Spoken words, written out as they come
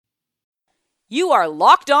You are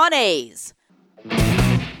Locked On A's,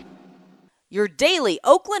 your daily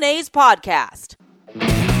Oakland A's podcast.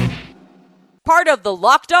 Part of the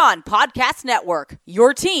Locked On Podcast Network,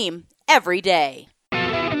 your team every day.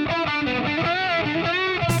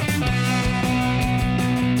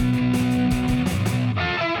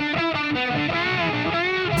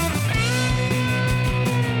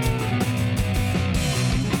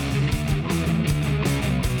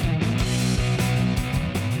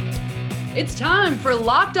 It's time for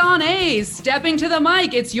Locked On A's. Stepping to the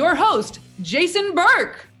mic, it's your host, Jason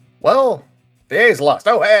Burke. Well, the A's lost.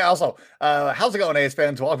 Oh, hey, also, how's it going, A's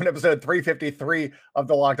fans? Welcome to episode 353 of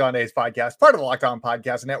the Locked On A's podcast, part of the Locked On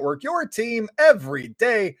Podcast Network, your team every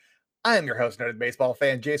day. I am your host, noted baseball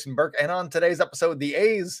fan, Jason Burke, and on today's episode, the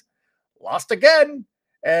A's lost again,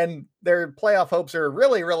 and their playoff hopes are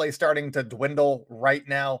really starting to dwindle right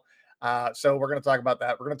now. So we're going to talk about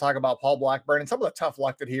that. We're going to talk about Paul Blackburn and some of the tough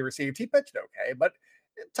luck that he received. He pitched okay, but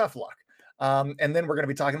tough luck. And then we're going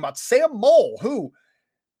to be talking about Sam Moll, who,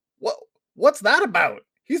 what's that about?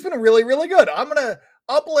 He's been really good. I'm going to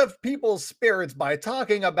uplift people's spirits by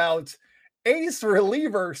talking about ace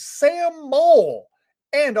reliever Sam Moll.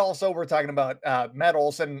 And also we're talking about Matt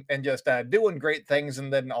Olson and just doing great things.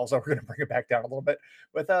 And then also we're going to bring it back down a little bit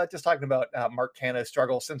with just talking about Mark Canha's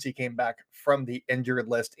struggle since he came back from the injured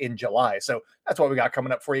list in July. So that's what we got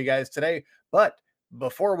coming up for you guys today. But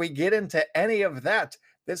before we get into any of that,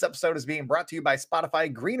 this episode is being brought to you by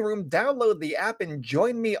Spotify Green Room. Download the app and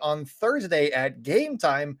join me on Thursday at game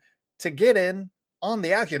time to get in on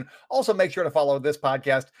the action. Also, make sure to follow this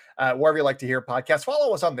podcast wherever you like to hear podcasts.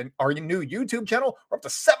 Follow us on our new YouTube channel. We're up to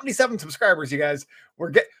 77 subscribers, you guys.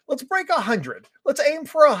 Let's break 100. Let's aim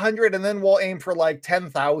for 100, and then we'll aim for like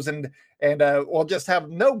 10,000, and we'll just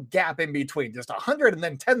have no gap in between. Just 100 and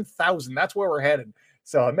then 10,000. That's where we're headed.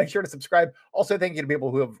 So make sure to subscribe. Also, thank you to people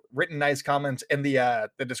who have written nice comments in the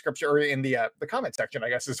description, or in the comment section, I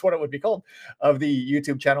guess is what it would be called, of the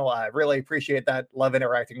YouTube channel. I really appreciate that. Love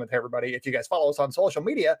interacting with everybody. If you guys follow us on social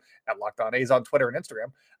media at Locked On A's on Twitter and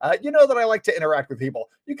Instagram, you know that I like to interact with people.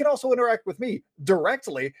 You can also interact with me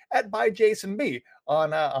directly at @ByJasonB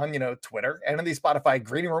on Twitter and in the Spotify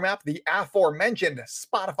Green Room app, the aforementioned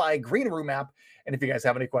Spotify Green Room app. And if you guys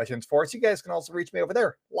have any questions for us, you guys can also reach me over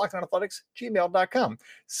there, lockedonathletics@gmail.com.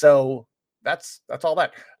 So that's all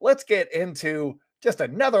that. Let's get into just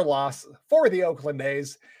another loss for the Oakland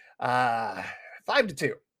A's.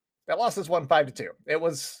 5-2. That loss is 5-2.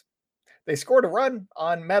 They scored a run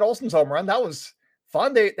on Matt Olson's home run. That was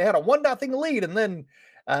fun. They had a 1-0 lead, and then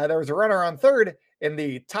there was a runner on third in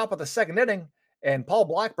the top of the second inning, and Paul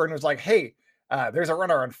Blackburn was like, hey, there's a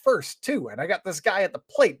runner on first too, and I got this guy at the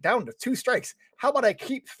plate down to 2 strikes. How about I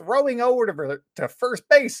keep throwing over to first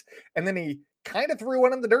base? And then he kind of threw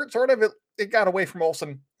one in the dirt, sort of. It got away from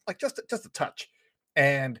Olson, like just a touch.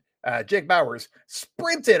 And Jake Bauers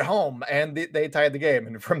sprinted home, and they tied the game.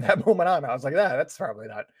 And from that moment on, I was like, that's probably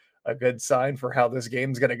not a good sign for how this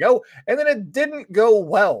game's going to go. And then it didn't go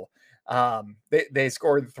well. They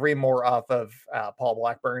scored 3 more off of Paul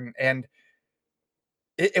Blackburn, and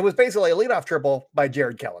it was basically a leadoff triple by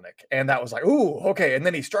Jared Kelenic. And that was like, ooh, okay. And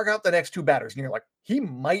then he struck out the next 2 batters. And you're like, he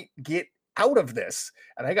might get out of this.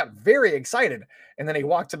 And I got very excited. And then he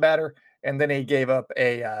walked a batter, and then he gave up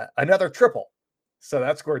another triple. So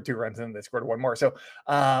that scored 2 runs, and they scored 1 more. So,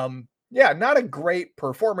 not a great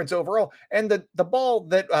performance overall. And the ball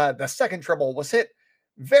that the second triple was hit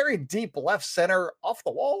very deep left center off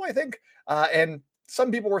the wall, I think. And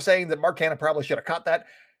some people were saying that Mark Canha probably should have caught that.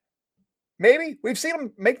 Maybe. We've seen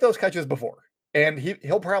him make those catches before, and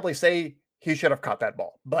he'll probably say he should have caught that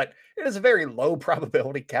ball, but it is a very low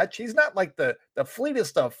probability catch. He's not like the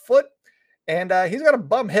fleetest of foot, and he's got a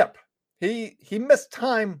bum hip. He missed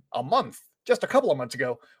time just a couple of months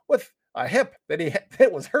ago with a hip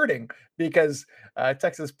that was hurting because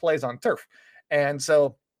Texas plays on turf. And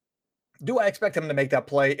so do I expect him to make that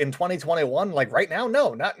play in 2021? Like right now?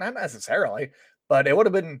 No, not necessarily, but it would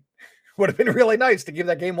have been really nice to give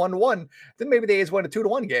that game 1-1. Then maybe the A's win a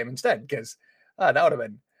 2-1 game instead, because that would have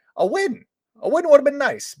been a win. A win would have been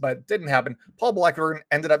nice, but didn't happen. Paul Blackburn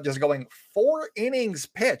ended up just going 4 innings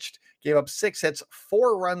pitched, gave up 6 hits,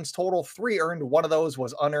 4 runs total, 3 earned. One of those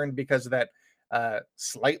was unearned because of that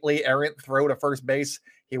slightly errant throw to first base.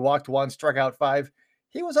 He walked 1, struck out 5.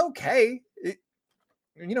 He was okay.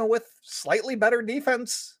 With slightly better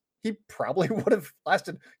defense, he probably would have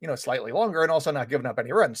lasted, slightly longer and also not given up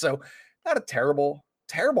any runs. So not a terrible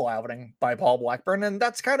outing by Paul Blackburn. And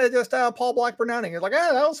that's kind of just Paul Blackburn outing. You're like,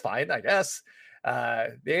 that was fine, I guess.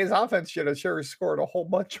 The A's offense should have sure scored a whole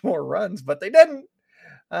bunch more runs, but they didn't.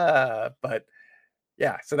 But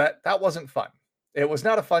yeah, so that wasn't fun. it was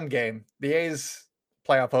not a fun game. The A's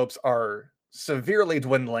playoff hopes are severely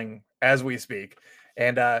dwindling as we speak.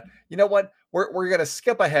 And you know what? We're gonna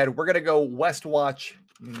skip ahead. We're gonna go West Watch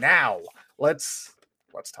now. Let's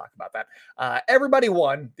talk about that. Everybody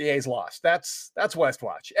won. The A's lost. That's West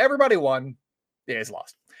Watch. Everybody won. The A's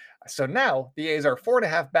lost. So now the A's are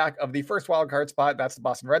 4.5 back of the first wild card spot. That's the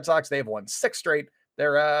Boston Red Sox. They've won 6 straight.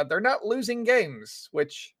 They're not losing games,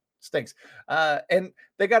 which stinks. And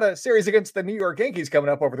they got a series against the New York Yankees coming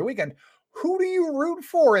up over the weekend. Who do you root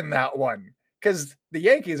for in that one? Because the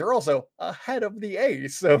Yankees are also ahead of the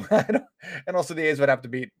A's. So, and also the A's would have to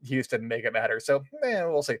beat Houston and make it matter. So,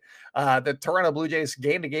 we'll see. The Toronto Blue Jays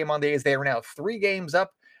gained a game on the A's. They are now 3 games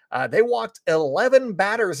up. They walked 11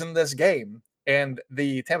 batters in this game. And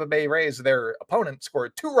the Tampa Bay Rays, their opponent,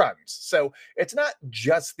 scored 2 runs. So it's not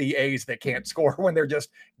just the A's that can't score when they're just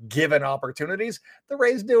given opportunities. The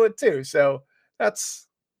Rays do it too. So that's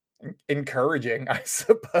encouraging, I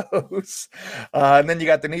suppose. And then you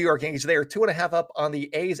got the New York Yankees. They are 2.5 up on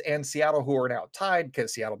the A's and Seattle, who are now tied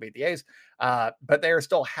because Seattle beat the A's. But they are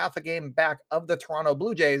still half a game back of the Toronto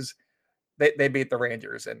Blue Jays. They beat the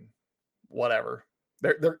Rangers and whatever.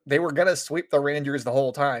 They were going to sweep the Rangers the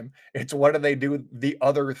whole time. It's what do they do the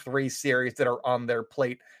other 3 series that are on their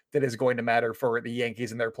plate that is going to matter for the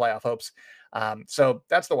Yankees and their playoff hopes. So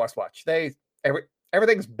that's the West Watch.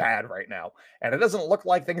 Everything's bad right now, and it doesn't look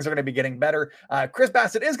like things are going to be getting better. Chris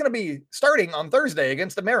Bassitt is going to be starting on Thursday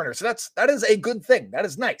against the Mariners, so that is a good thing. That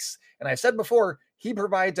is nice. And I said before, he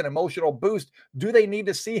provides an emotional boost. Do they need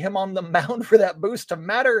to see him on the mound for that boost to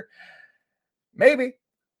matter? Maybe.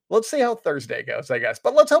 Let's see how Thursday goes, I guess.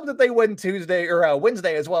 But let's hope that they win Tuesday or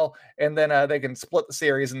Wednesday as well, and then they can split the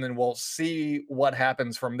series, and then we'll see what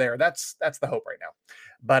happens from there. That's the hope right now.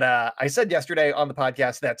 But I said yesterday on the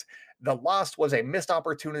podcast that the loss was a missed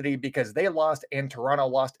opportunity because they lost and Toronto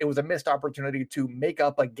lost. It was a missed opportunity to make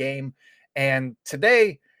up a game. And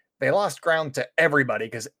today they lost ground to everybody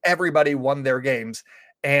because everybody won their games.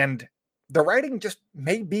 And the writing just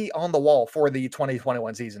may be on the wall for the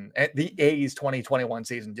 2021 season, the A's 2021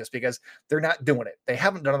 season, just because they're not doing it. They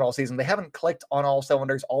haven't done it all season. They haven't clicked on all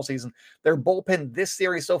cylinders all season. Their bullpen this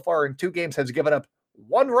series so far in 2 games has given up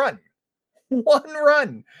 1 run. 1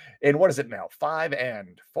 run. And what is it now? 5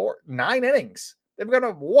 and 4, 9 innings. They've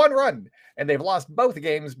got 1 run, and they've lost both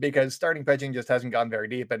games because starting pitching just hasn't gone very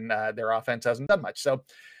deep, and their offense hasn't done much. So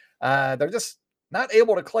they're just not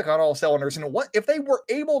able to click on all cylinders. And what if they were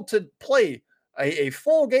able to play a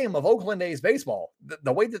full game of Oakland A's baseball,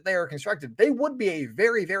 the way that they are constructed, they would be a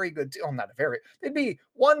very, very good team. They'd be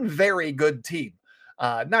one very good team.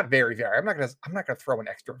 Not very, very. I'm not gonna throw an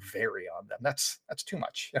extra very on them. That's too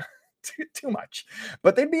much. too much.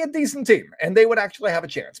 But they'd be a decent team, and they would actually have a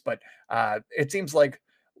chance. But it seems like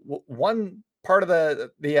one part of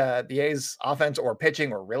the A's offense or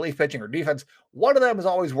pitching or relief pitching or defense, one of them is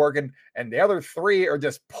always working, and the other 3 are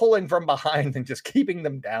just pulling from behind and just keeping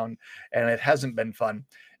them down, and it hasn't been fun.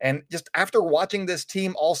 And just after watching this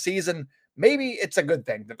team all season, maybe it's a good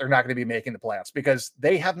thing that they're not going to be making the playoffs because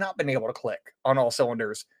they have not been able to click on all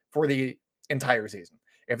cylinders for the entire season.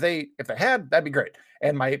 If they had, that'd be great.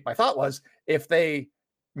 And my thought was, if they,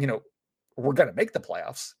 were going to make the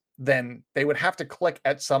playoffs, then they would have to click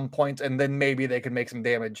at some point, and then maybe they could make some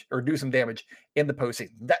damage or do some damage in the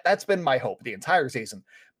postseason. That's been my hope the entire season.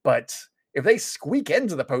 But if they squeak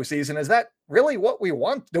into the postseason, is that really what we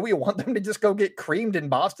want? Do we want them to just go get creamed in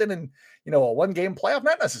Boston and, a 1-game playoff?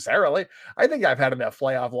 Not necessarily. I think I've had enough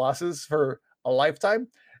playoff losses for a lifetime,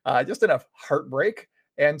 just enough heartbreak.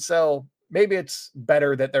 And so maybe it's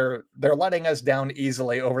better that they're letting us down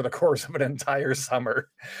easily over the course of an entire summer.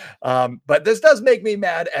 But this does make me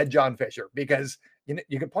mad at John Fisher because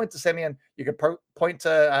you could point to Semien, you could point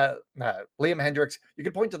to Liam Hendriks, you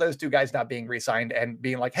could point to those 2 guys not being re-signed and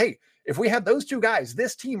being like, hey, if we had those 2 guys,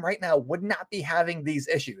 this team right now would not be having these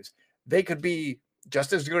issues. They could be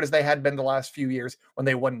just as good as they had been the last few years when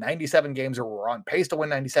they won 97 games or were on pace to win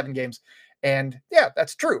 97 games. And yeah,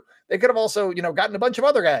 that's true. They could have also, gotten a bunch of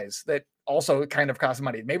other guys that also kind of cost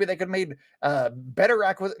money. Maybe they could have made not better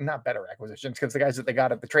acquisitions, because the guys that they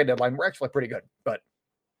got at the trade deadline were actually pretty good. But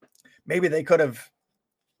maybe they could have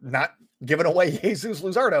not given away Jesus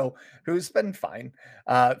Luzardo, who's been fine,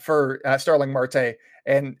 for Starling Marte.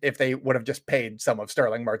 And if they would have just paid some of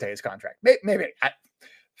Starling Marte's contract, maybe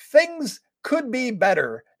things could be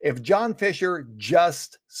better if John Fisher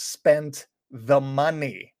just spent the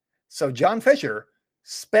money. So John Fisher,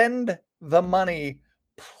 spend the money,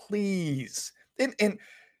 please. And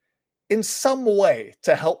in some way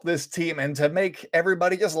to help this team and to make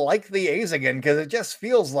everybody just like the A's again, because it just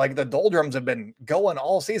feels like the doldrums have been going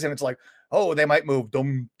all season. It's like, oh, they might move.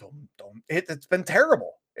 Dum, dum, dum. It's been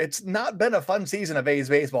terrible. It's not been a fun season of A's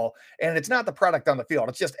baseball, and it's not the product on the field.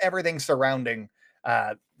 It's just everything surrounding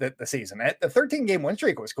the season. The 13-game win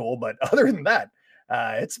streak was cool, but other than that,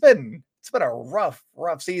 it's been a rough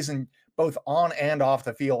season, both on and off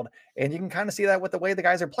the field. And you can kind of see that with the way the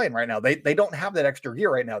guys are playing right now. They don't have that extra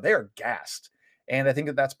gear right now. They are gassed. And I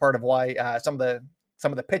think that's part of why some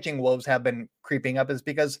of the pitching woes have been creeping up, is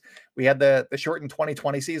because we had the shortened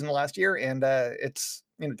 2020 season last year. And it's,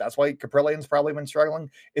 that's why Caprillian's probably been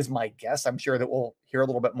struggling, is my guess. I'm sure that we'll hear a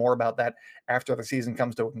little bit more about that after the season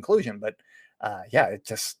comes to a conclusion. But it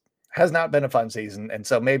just has not been a fun season. And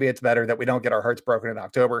so maybe it's better that we don't get our hearts broken in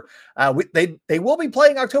October. They will be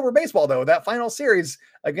playing October baseball, though. That final series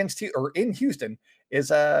in Houston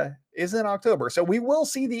is in October. So we will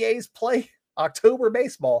see the A's play October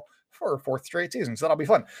baseball for a fourth straight season. So that'll be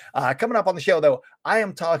fun. Coming up on the show, though, I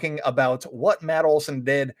am talking about what Matt Olson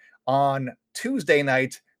did on Tuesday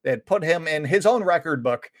night that put him in his own record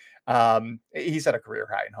book. He set a career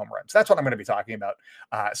high in home runs. That's what I'm going to be talking about.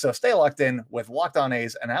 So stay locked in with Locked On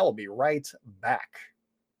A's, and I will be right back.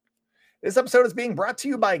 This episode is being brought to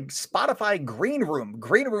you by Spotify Green Room.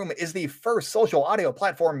 Green Room is the first social audio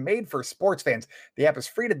platform made for sports fans. The app is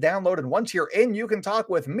free to download, and once you're in, you can talk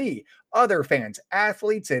with me, other fans,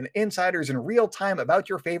 athletes, and insiders in real time about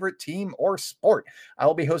your favorite team or sport. I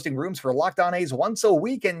will be hosting rooms for Locked On A's once a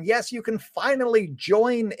week, and yes, you can finally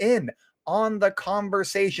join in on the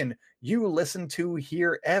conversation you listen to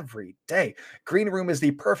here every day. Green Room is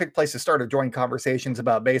the perfect place to start or join conversations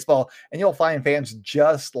about baseball, and you'll find fans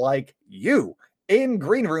just like you in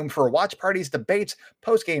Green Room for watch parties, debates,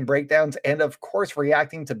 post-game breakdowns, and of course,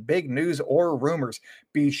 reacting to big news or rumors.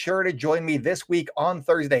 Be sure to join me this week on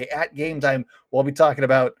Thursday at Game Time. We'll be talking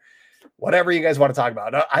about whatever you guys want to talk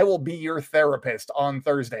about. I will be your therapist on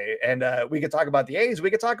Thursday, and we could talk about the A's.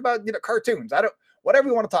 We could talk about cartoons. Whatever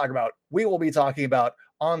you want to talk about, we will be talking about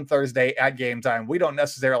on Thursday at Game Time. We don't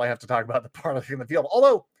necessarily have to talk about the part in the field,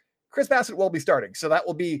 although Chris Bassitt will be starting, so that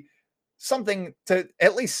will be something to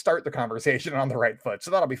at least start the conversation on the right foot.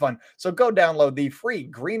 So that'll be fun. So go download the free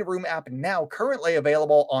Green Room app now, currently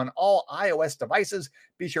available on all iOS devices.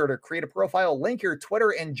 Be sure to create a profile, link your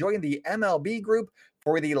Twitter, and join the MLB group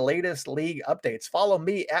for the latest league updates. Follow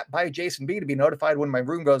me at @JasonB to be notified when my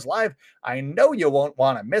room goes live. I know you won't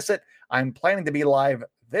want to miss it. I'm planning to be live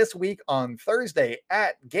this week on Thursday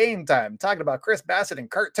at Game Time, talking about Chris Bassitt and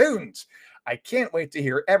cartoons. I can't wait to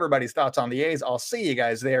hear everybody's thoughts on the A's. I'll see you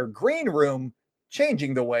guys there. Green Room,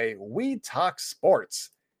 changing the way we talk sports.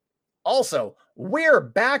 Also, we're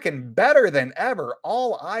back and better than ever.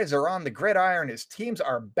 All eyes are on the gridiron as teams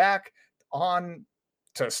are back on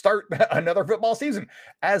to start another football season.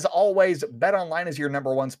 As always, BetOnline is your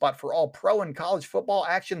number one spot for all pro and college football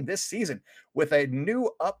action this season. With a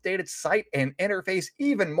new updated site and interface,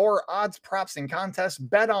 even more odds, props, and contests,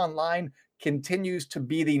 BetOnline continues to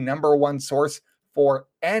be the number one source for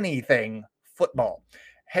anything football.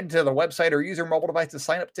 Head to the website or use your mobile device to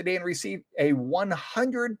sign up today and receive a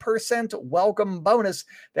 100% welcome bonus.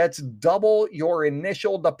 That's double your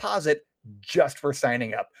initial deposit just for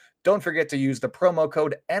signing up. Don't forget to use the promo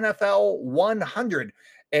code NFL100.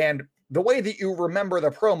 And the way that you remember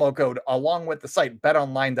the promo code along with the site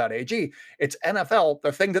betonline.ag, it's NFL.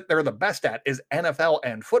 The thing that they're the best at is NFL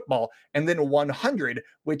and football, and then 100,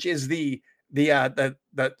 which is the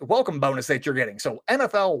welcome bonus that you're getting. So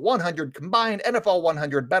NFL 100 combined, NFL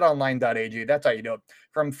 100, betonline.ag. That's how you do it.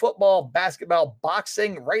 From football, basketball,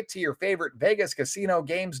 boxing, right to your favorite Vegas casino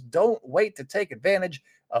games. Don't wait to take advantage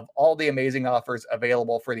of all the amazing offers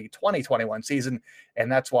available for the 2021 season. And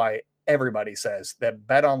that's why everybody says that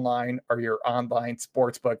BetOnline are your online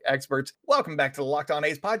sportsbook experts. Welcome back to the Locked On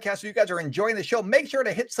A's podcast. If you guys are enjoying the show, make sure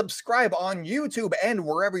to hit subscribe on YouTube and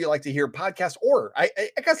wherever you like to hear podcasts, or I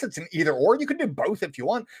guess it's an either or. You can do both if you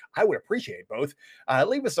want. I would appreciate both.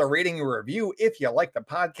 Leave us a rating and review if you like the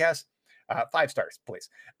podcast. 5 stars, please.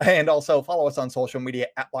 And also follow us on social media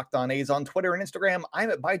at Locked On A's on Twitter and Instagram. I'm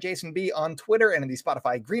at @JasonB on Twitter and in the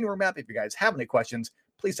Spotify Green Room app. If you guys have any questions,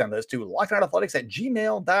 please send those to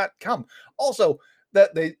lockedonathlethics@gmail.com. Also,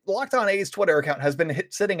 the Locked On A's Twitter account has been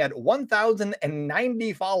sitting at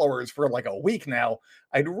 1,090 followers for like a week now.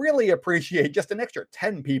 I'd really appreciate just an extra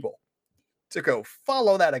 10 people to go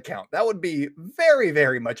follow that account. That would be very,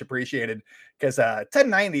 very much appreciated, because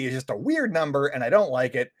 1090 is just a weird number and I don't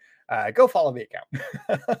like it. Go follow the account.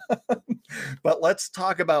 But let's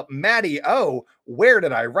talk about Matty O. Where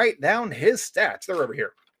did I write down his stats? They're over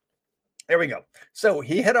here. There we go. So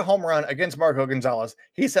he hit a home run against Marco Gonzalez.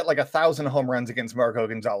 He set like 1,000 home runs against Marco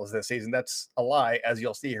Gonzalez this season. That's a lie, as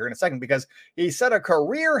you'll see here in a second, because he set a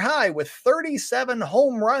career high with 37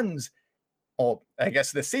 home runs. Oh, I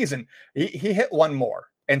guess this season he hit one more.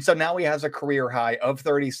 And so now he has a career high of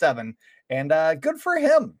 37, and good for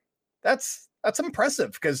him. That's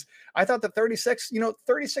impressive, because I thought that 36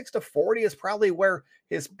 to 40 is probably where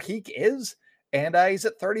his peak is. And he's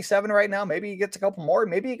at 37 right now. Maybe he gets a couple more.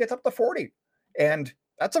 Maybe he gets up to 40. And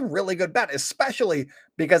that's a really good bet, especially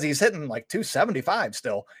because he's hitting like 275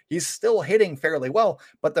 still. He's still hitting fairly well.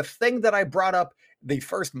 But the thing that I brought up the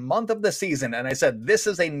first month of the season, and I said, this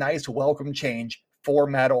is a nice welcome change for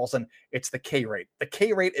Matt Olson, it's the K rate. The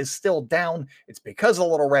K rate is still down. It's because of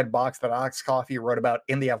the little red box that Alex Coffey wrote about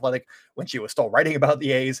in The Athletic when she was still writing about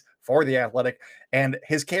the A's for The Athletic. And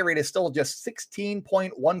his K rate is still just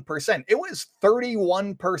 16.1%. It was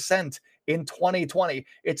 31% in 2020.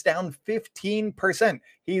 It's down 15%.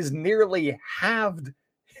 He's nearly halved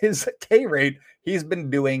his K rate. He's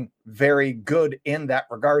been doing very good in that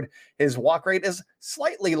regard. His walk rate is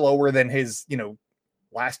slightly lower than his,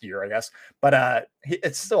 last year, I guess, but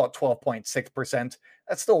it's still at 12.6%.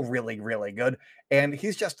 That's still really, really good. And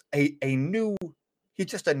he's just a new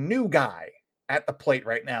guy at the plate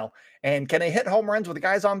right now. And can he hit home runs with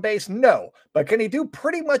guys on base? No. But can he do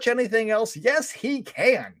pretty much anything else? Yes, he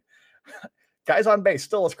can. Guys on base,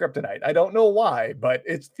 still a kryptonite. I don't know why, but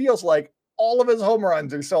it feels like all of his home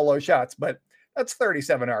runs are solo shots, but that's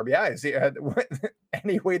 37 RBIs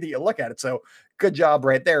any way that you look at it. So good job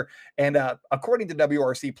right there. And according to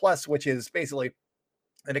WRC Plus, which is basically,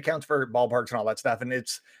 it accounts for ballparks and all that stuff. And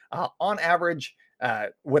it's on average,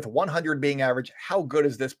 with 100 being average, how good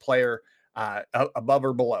is this player above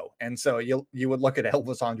or below? And so you would look at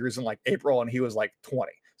Elvis Andrus in like April, and he was like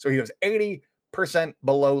 20. So he was 80%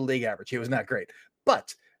 below league average. He was not great.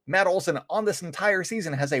 But Matt Olson on this entire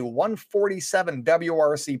season has a 147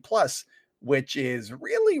 WRC Plus, which is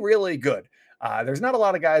really, really good. There's not a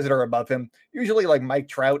lot of guys that are above him. Usually like Mike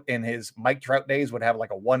Trout in his Mike Trout days would have like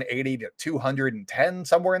a 180 to 210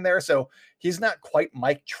 somewhere in there. So he's not quite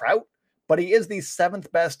Mike Trout, but he is the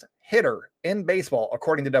 7th best hitter in baseball,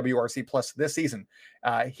 according to WRC Plus this season.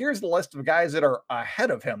 Here's the list of guys that are ahead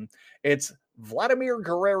of him. It's Vladimir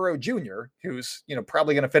Guerrero Jr., who's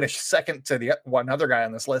probably going to finish second to the one other guy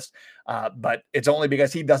on this list, but it's only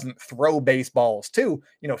because he doesn't throw baseballs too,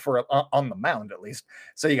 for on the mound at least.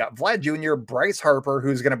 So you got Vlad Jr., Bryce Harper,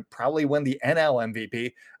 who's going to probably win the NL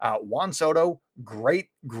MVP, Juan Soto, great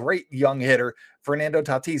young hitter. Fernando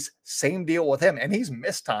Tatis, same deal with him, and he's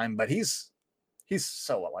missed time, but he's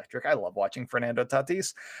so electric. I love watching Fernando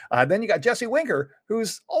Tatis. Then you got Jesse Winker,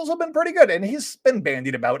 who's also been pretty good, and he's been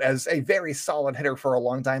bandied about as a very solid hitter for a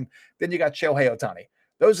long time. Then you got Shohei Ohtani.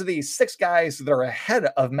 Those are the 6 guys that are ahead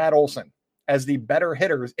of Matt Olson as the better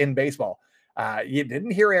hitters in baseball. You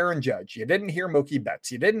didn't hear Aaron Judge. You didn't hear Mookie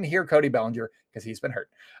Betts. You didn't hear Cody Bellinger because he's been hurt.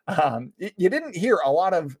 You didn't hear a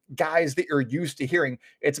lot of guys that you're used to hearing.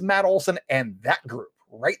 It's Matt Olson and that group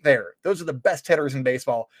right there. Those are the best hitters in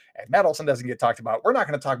baseball, and Matt Olson doesn't get talked about. We're not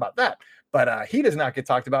going to talk about that, but he does not get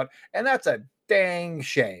talked about, and that's a dang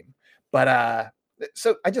shame. But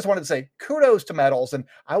so I just wanted to say kudos to Matt Olson.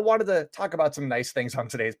 I wanted to talk about some nice things on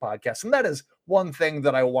today's podcast, and that is one thing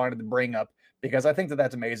that I wanted to bring up because I think that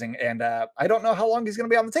that's amazing, and I don't know how long he's going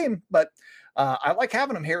to be on the team, but I like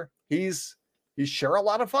having him here. He's sure a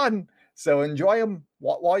lot of fun, so enjoy him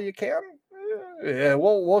while you can. Yeah,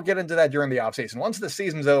 we'll get into that during the offseason. Once the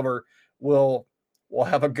season's over, we'll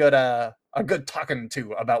have a good talking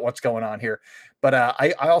to about what's going on here. But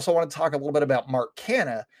I also want to talk a little bit about Mark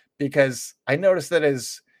Canha because I noticed that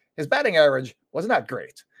his batting average was not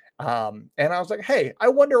great. And I was like, hey, I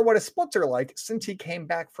wonder what his splits are like since he came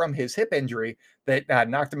back from his hip injury that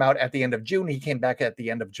knocked him out at the end of June. He came back at the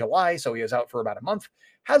end of July, so he was out for about a month.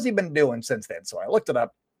 How's he been doing since then? So I looked it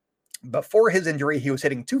up. Before his injury, he was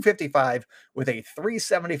hitting 255 with a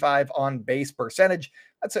 375 on base percentage.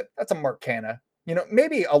 That's a Mark Canha.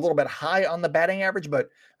 Maybe a little bit high on the batting average, but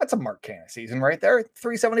that's a Mark Canha season right there.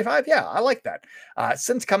 375. Yeah, I like that.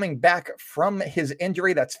 Since coming back from his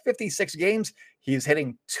injury, that's 56 games. He's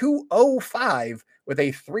hitting 205 with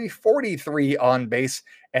a 343 on base.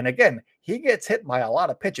 And again, he gets hit by a lot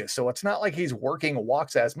of pitches. So it's not like he's working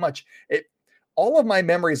walks as much. All of my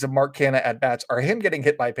memories of Mark Canha at bats are him getting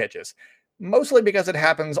hit by pitches, mostly because it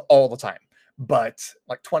happens all the time, but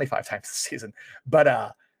like 25 times this season.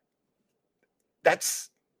 But that's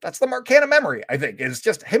the Mark Canha memory, I think, is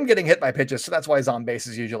just him getting hit by pitches. So that's why his on base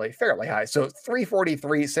is usually fairly high. So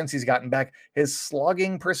 343 since he's gotten back. His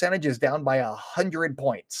slugging percentage is down by 100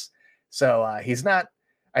 points. So he's not,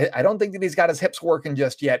 I don't think that he's got his hips working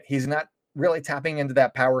just yet. He's not really tapping into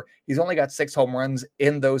that power. He's only got 6 home runs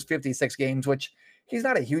in those 56 games, which he's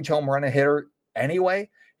not a huge home run hitter anyway.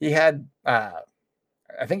 He had, I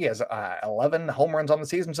think he has 11 home runs on the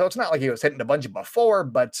season, so it's not like he was hitting a bunch before,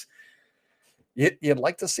 but you'd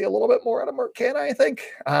like to see a little bit more out of Mark Canha, I think.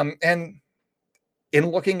 And in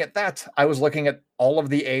looking at that, I was looking at all of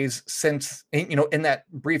the A's since, in that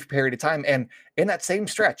brief period of time, and in that same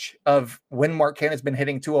stretch of when Mark Canha has been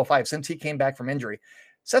hitting 205 since he came back from injury,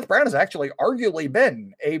 Seth Brown has actually arguably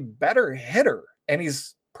been a better hitter, and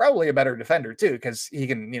he's probably a better defender too, because he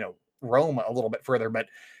can, roam a little bit further. But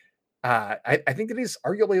I think that he's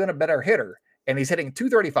arguably been a better hitter. And he's hitting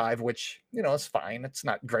 235, which, is fine. It's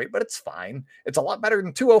not great, but it's fine. It's a lot better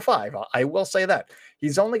than 205. I will say that.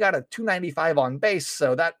 He's only got a 295 on base,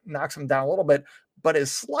 so that knocks him down a little bit. But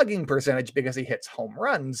his slugging percentage, because he hits home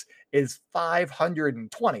runs, is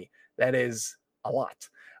 520. That is a lot.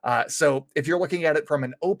 So if you're looking at it from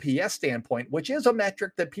an OPS standpoint, which is a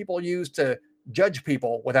metric that people use to judge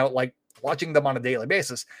people without watching them on a daily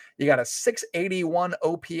basis, you got a 681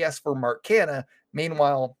 OPS for Mark Canha.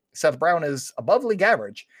 Meanwhile, Seth Brown is above league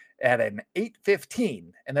average at an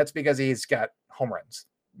 815, and that's because he's got home runs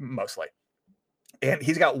mostly. And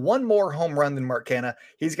he's got 1 more home run than Mark Canha.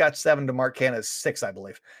 He's got 7 to Mark Canha's 6, I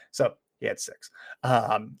believe. So he had 6.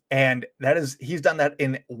 And he's done that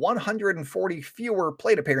in 140 fewer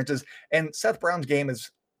plate appearances. And Seth Brown's game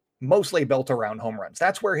is mostly built around home runs.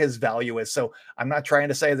 That's where his value is. So I'm not trying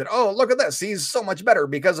to say that, oh, look at this, he's so much better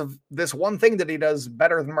because of this one thing that he does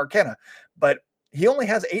better than Mark Canha. But he only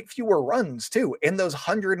has 8 fewer runs too in those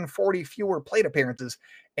 140 fewer plate appearances.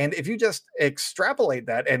 And if you just extrapolate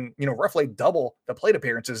that and, roughly double the plate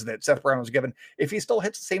appearances that Seth Brown was given, if he still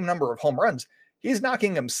hits the same number of home runs, he's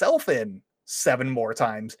knocking himself in 7 more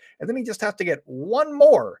times. And then he just has to get 1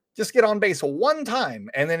 more, just get on base 1 time.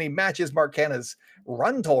 And then he matches Mark Canha's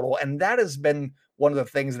run total. And that has been one of the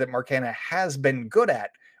things that Mark Canha has been good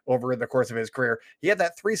at over the course of his career. He had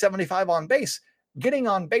that 375 on base. Getting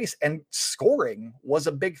on base and scoring was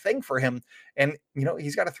a big thing for him. And,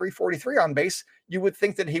 he's got a 343 on base. You would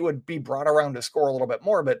think that he would be brought around to score a little bit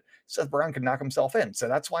more, but Seth Brown could knock himself in. So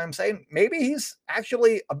that's why I'm saying maybe he's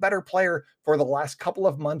actually a better player for the last couple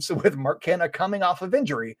of months with Mark Canha coming off of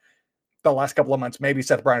injury. The last couple of months, maybe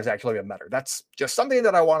Seth Brown has actually been better. That's just something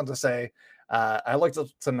that I wanted to say. I looked at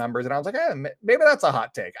some numbers and I was like, maybe that's a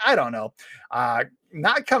hot take. I don't know.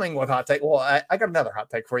 Not coming with hot take. Well, I got another hot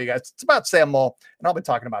take for you guys. It's about Sam Moll, and I'll be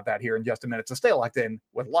talking about that here in just a minute. So stay locked in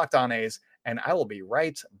with Locked On A's, and I will be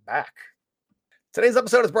right back. Today's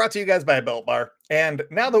episode is brought to you guys by Built Bar. And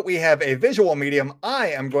now that we have a visual medium,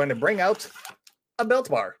 I am going to bring out a Built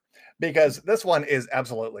Bar because this one is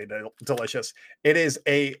absolutely delicious. It is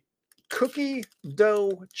a cookie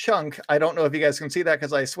dough chunk. I don't know if you guys can see that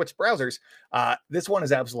because I switched browsers. This one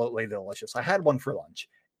is absolutely delicious. I had one for lunch.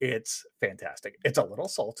 It's fantastic. It's a little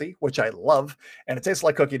salty, which I love, and it tastes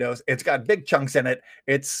like cookie dough. It's got big chunks in it.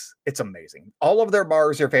 It's amazing. All of their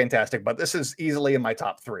bars are fantastic, but this is easily in my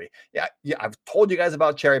top 3. Yeah. I've told you guys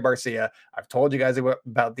about Cherry Barcia. I've told you guys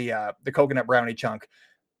about the coconut brownie chunk.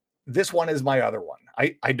 This one is my other one.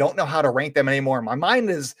 I don't know how to rank them anymore. My mind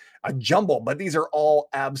is a jumble, but these are all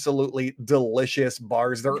absolutely delicious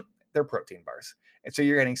bars. They're protein bars. And so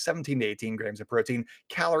you're getting 17 to 18 grams of protein,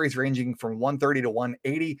 calories ranging from 130 to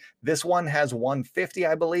 180. This one has 150,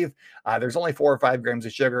 I believe. There's only 4 or 5 grams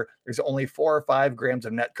of sugar. There's only 4 or 5 grams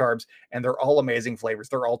of net carbs, and they're all amazing flavors.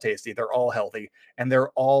 They're all tasty. They're all healthy, and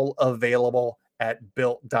they're all available at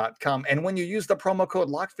built.com. And when you use the promo code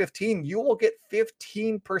LOCK15, you will get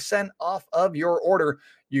 15% off of your order.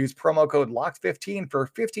 Use promo code LOCK15 for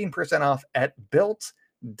 15% off at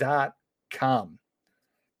built.com.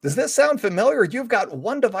 Does this sound familiar? You've got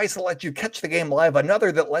one device that lets you catch the game live,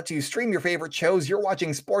 another that lets you stream your favorite shows. You're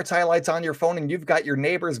watching sports highlights on your phone, and you've got your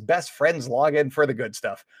neighbor's best friends log in for the good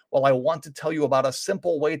stuff. Well, I want to tell you about a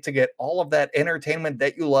simple way to get all of that entertainment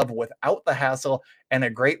that you love without the hassle, and a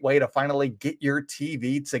great way to finally get your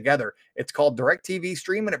TV together. It's called DirecTV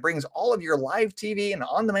Stream, and it brings all of your live TV and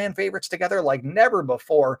on-demand favorites together like never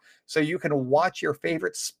before, so you can watch your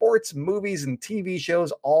favorite sports, movies, and TV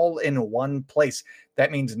shows all in one place.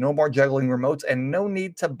 That means no more juggling remotes and no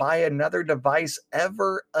need to buy another device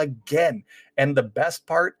ever again. And the best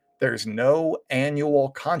part, there's no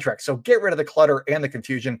annual contract. So get rid of the clutter and the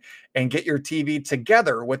confusion and get your TV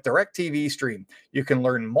together with DirecTV Stream. You can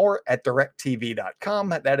learn more at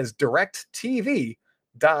directtv.com. That is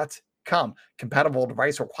directtv.com. Compatible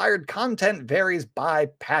device required. Content varies by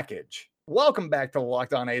package. Welcome back to the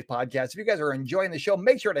Locked On A's podcast. If you guys are enjoying the show,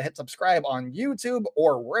 make sure to hit subscribe on YouTube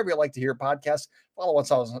or wherever you like to hear podcasts. Follow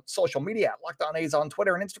us on social media at Locked On A's on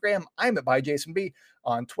Twitter and Instagram. I'm at @ByJasonB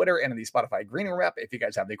on Twitter and in the Spotify Green Room app. If you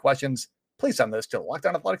guys have any questions, please send those to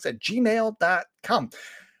lockedonathletics@gmail.com.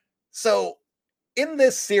 So in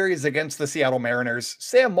this series against the Seattle Mariners,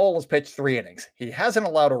 Sam Moll has pitched 3 innings. He hasn't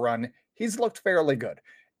allowed a run. He's looked fairly good.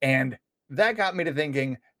 And that got me to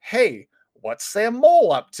thinking, hey, what's Sam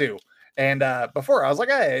Moll up to? And before I was like,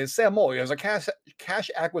 hey, Sam Moll, it was a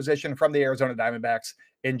cash acquisition from the Arizona Diamondbacks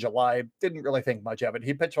in July. Didn't really think much of it.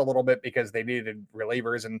 He pitched a little bit because they needed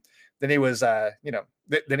relievers. And then he was, then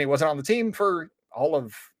he wasn't on the team for all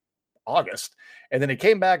of August. And then he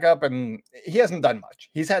came back up and he hasn't done much.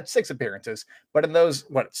 He's had 6 appearances, but in those,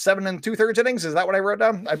 7 2/3 innings? Is that what I wrote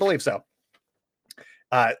down? I believe so.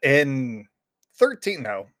 In 13,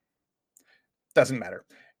 no, doesn't matter.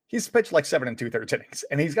 He's pitched like 7 2/3 innings,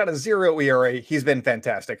 and he's got a 0 ERA. He's been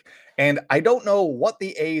fantastic. And I don't know what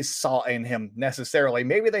the A's saw in him necessarily.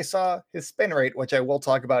 Maybe they saw his spin rate, which I will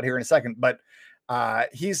talk about here in a second, but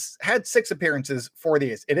he's had 6 appearances for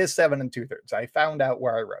the A's. It is 7 2/3. I found out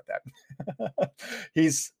where I wrote that.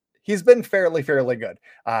 He's been fairly good.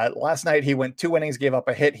 Last night he went 2 innings, gave up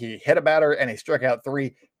a hit. He hit a batter and he struck out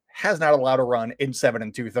 3. Has not allowed a run in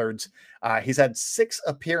 7 2/3. He's had 6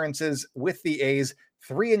 appearances with the A's,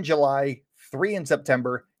 3 in July, 3 in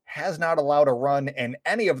September, has not allowed a run in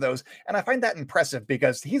any of those. And I find that impressive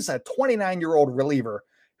because he's a 29-year-old reliever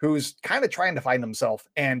who's kind of trying to find himself.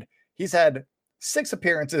 And he's had 6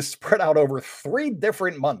 appearances spread out over 3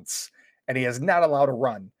 different months, and he has not allowed a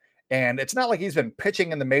run. And it's not like he's been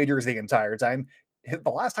pitching in the majors the entire time. The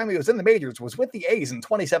last time he was in the majors was with the A's in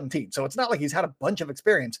 2017. So it's not like he's had a bunch of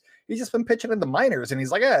experience. He's just been pitching in the minors, and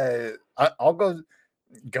he's like, I'll go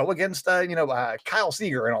against Kyle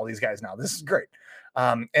Seager and all these guys now. This is great.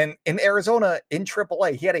 And in Arizona in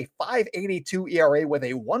AAA, he had a 5.82 ERA with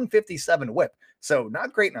a 157 WHIP. So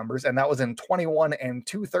not great numbers, and that was in 21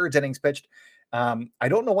 2/3 innings pitched. I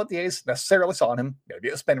don't know what the A's necessarily saw in him. Maybe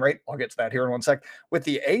a spin rate. I'll get to that here in one sec. With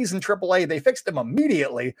the A's in AAA, they fixed him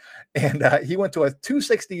immediately, and he went to a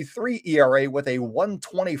 2.63 ERA with a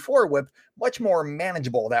 124 WHIP, much more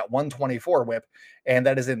manageable, that 124 WHIP, and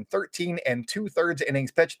that is in 13 2/3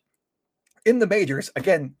 innings pitched. In the majors,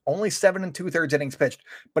 again, only 7 2/3 innings pitched,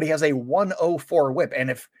 but he has a 104 WHIP, and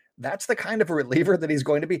if that's the kind of reliever that he's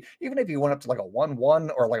going to be, even if he went up to like a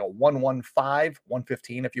 1-1 or like a 1-1-5,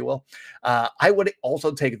 115, if you will, I would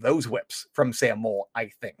also take those whips from Sam Moll,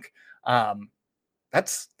 I think.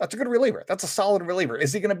 That's a good reliever. That's a solid reliever.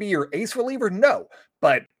 Is he going to be your ace reliever? No.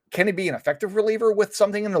 But can he be an effective reliever with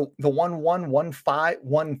something in the 1-1, 1-5,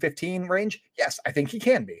 115 range? Yes, I think he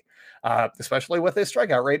can be, especially with his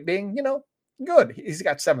strikeout rate being, good. He's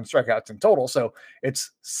got 7 strikeouts in total, so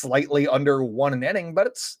it's slightly under 1 an inning,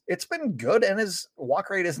 but it's been good, and his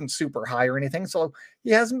walk rate isn't super high or anything, so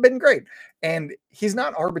he hasn't been great. And he's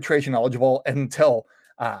not arbitration eligible until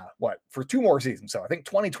for 2 more seasons. So I think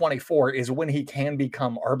 2024 is when he can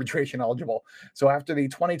become arbitration eligible. So after the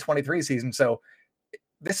 2023 season, so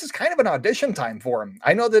this is kind of an audition time for him.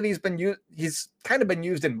 I know that he's kind of been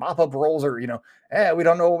used in mop-up roles, or, we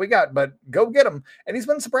don't know what we got, but go get him. And he's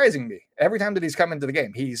been surprising me every time that he's come into the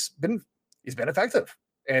game. He's been effective.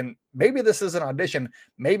 And maybe this is an audition.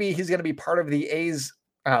 Maybe he's going to be part of the A's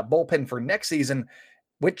bullpen for next season,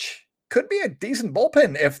 which could be a decent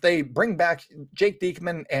bullpen if they bring back Jake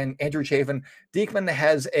Diekman and Andrew Chafin. Diekman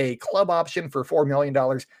has a club option for $4 million.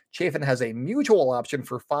 Chafin has a mutual option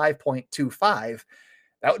for $5.25.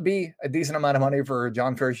 That would be a decent amount of money for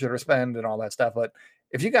John Fisher to spend and all that stuff. But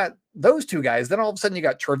if you got those 2 guys, then all of a sudden you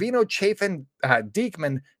got Trevino, Chafin,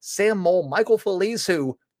 Diekman, Sam Moll, Michael Feliz,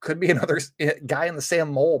 who could be another guy in the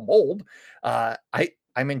Sam Moll mold.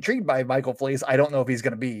 I'm intrigued by Michael Feliz. I don't know if he's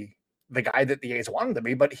going to be the guy that the A's want him to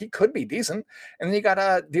be, but he could be decent. And then you got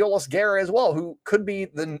Deolis Guerra as well, who could be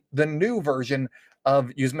the new version of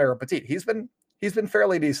Yusmeiro Petit. He's been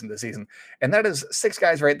fairly decent this season. And that is 6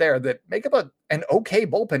 guys right there that make up an okay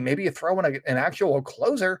bullpen. Maybe you throw in an actual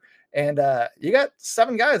closer, and you got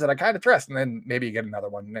 7 guys that I kind of trust. And then maybe you get another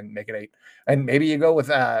one and make it 8. And maybe you go with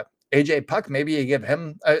AJ Puck. Maybe you give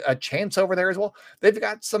him a chance over there as well. They've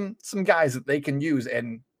got some guys that they can use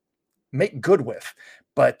and make good with.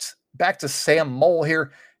 But back to Sam Moll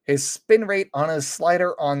here. His spin rate on his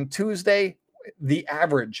slider on Tuesday, the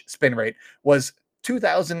average spin rate was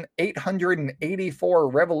 2,884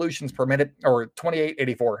 revolutions per minute, or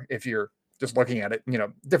 2884 if you're just looking at it,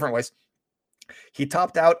 different ways. He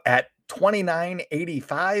topped out at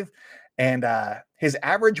 2985, and his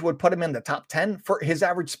average would put him in the top 10. For his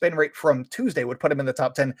average spin rate from Tuesday would put him in the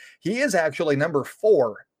top 10. He is actually number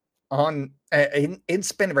 4 on in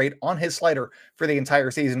spin rate on his slider for the entire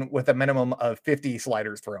season with a minimum of 50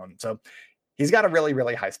 sliders thrown. So he's got a really,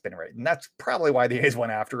 really high spin rate, and that's probably why the A's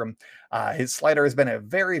went after him. His slider has been a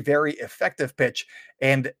very, very effective pitch,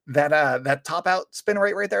 and that top out spin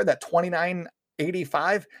rate right there, that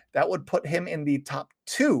 29.85, that would put him in the top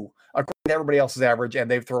 2 according to everybody else's average, and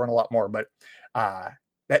they've thrown a lot more. But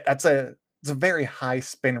it's a very high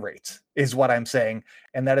spin rate, is what I'm saying,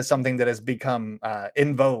 and that is something that has become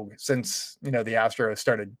in vogue since the Astros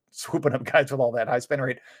started swooping up guys with all that high spin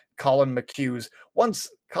rate. Once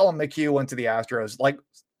Colin McHugh went to the Astros, like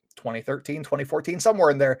 2013, 2014,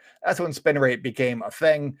 somewhere in there, that's when spin rate became a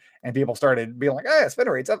thing, and people started being like, "Hey, spin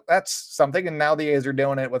rates, that's something." And now the A's are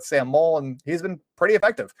doing it with Sam Moll, and he's been pretty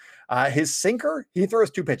effective. His sinker, he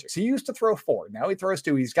throws 2 pitches. He used to throw 4. Now he throws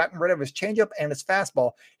 2. He's gotten rid of his changeup and his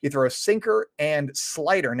fastball. He throws sinker and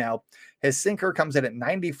slider now. His sinker comes in at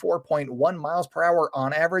 94.1 miles per hour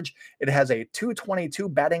on average. It has a 222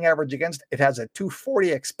 batting average against. It has a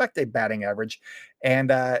 240 expected batting average.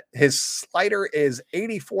 And his slider is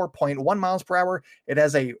 84.1 miles per hour. It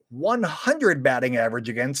has a 100 batting average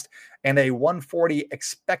against and a 140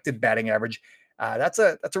 expected batting average. That's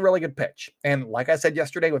a really good pitch. And like I said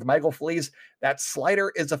yesterday with Michael Feliz, that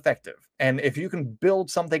slider is effective. And if you can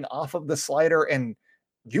build something off of the slider and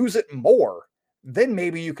use it more, then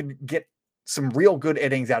maybe you could get some real good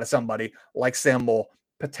innings out of somebody like Sam Moll,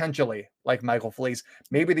 potentially like Michael Feliz.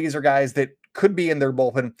 Maybe these are guys that could be in their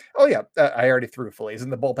bullpen. Oh yeah, I already threw Feliz in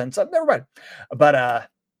the bullpen, so never mind. But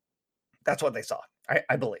that's what they saw,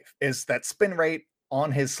 I believe, is that spin rate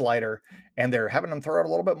on his slider, and they're having him throw it a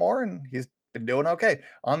little bit more, and he's been doing okay.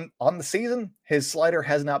 On the season, his slider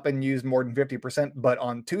has not been used more than 50%, but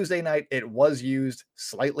on Tuesday night, it was used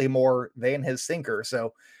slightly more than his sinker.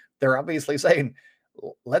 So they're obviously saying,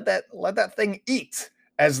 let that thing eat,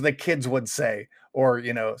 as the kids would say, or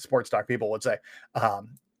sports talk people would say.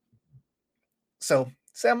 So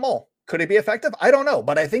Sam Moll, could he be effective? I don't know,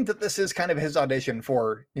 but I think that this is kind of his audition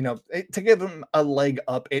for to give him a leg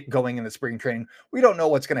up it going into spring training. We don't know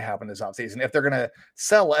what's going to happen this offseason, if they're going to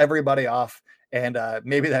sell everybody off, and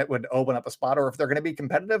maybe that would open up a spot, or if they're going to be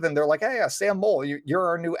competitive and they're like, "Hey, Sam Moll, you're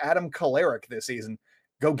our new Adam Kolarek this season.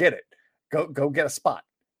 Go get it. Go get a spot."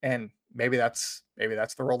 And maybe that's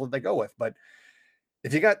the role that they go with. But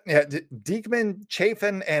if you got Diekman,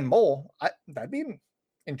 Chafin, and Moll, that'd be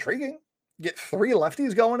intriguing. Get 3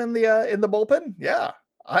 lefties going in the bullpen. Yeah,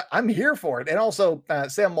 I'm here for it. And also,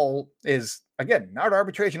 Sam Moll is, again, not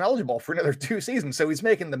arbitration eligible for another 2 seasons, so he's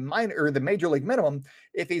making the major league minimum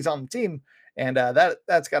if he's on the team, and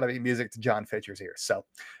that's got to be music to John Fitcher's ears. So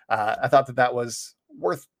I thought that was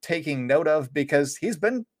worth taking note of, because he's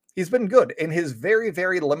been good in his very,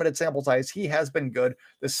 very limited sample size. He has been good.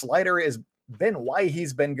 The slider has been why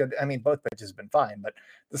he's been good. I mean, both pitches have been fine, but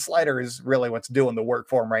the slider is really what's doing the work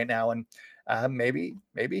for him right now. And maybe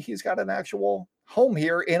he's got an actual home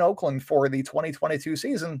here in Oakland for the 2022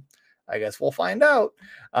 season. I guess we'll find out.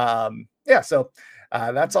 So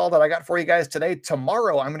that's all that I got for you guys today.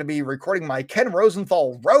 Tomorrow, I'm going to be recording my Ken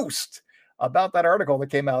Rosenthal roast about that article that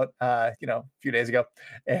came out, a few days ago,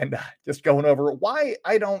 and just going over why.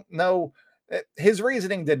 I don't know. His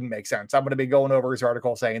reasoning didn't make sense. I'm going to be going over his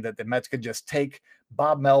article saying that the Mets could just take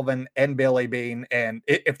Bob Melvin and Billy Beane, and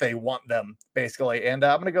if they want them, basically. And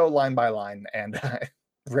I'm going to go line by line and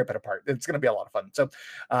rip it apart. It's going to be a lot of fun. So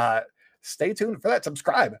stay tuned for that.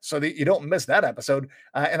 Subscribe so that you don't miss that episode.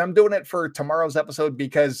 And I'm doing it for tomorrow's episode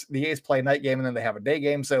because the A's play a night game and then they have a day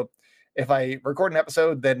game. So if I record an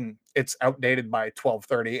episode, then it's outdated by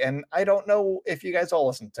 12:30. And I don't know if you guys all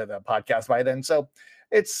listen to the podcast by then. So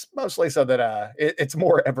it's mostly so that it's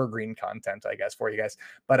more evergreen content, I guess, for you guys.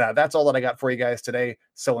 But that's all that I got for you guys today.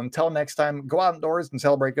 So until next time, go outdoors and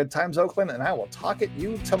celebrate good times, Oakland, and I will talk at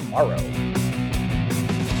you tomorrow.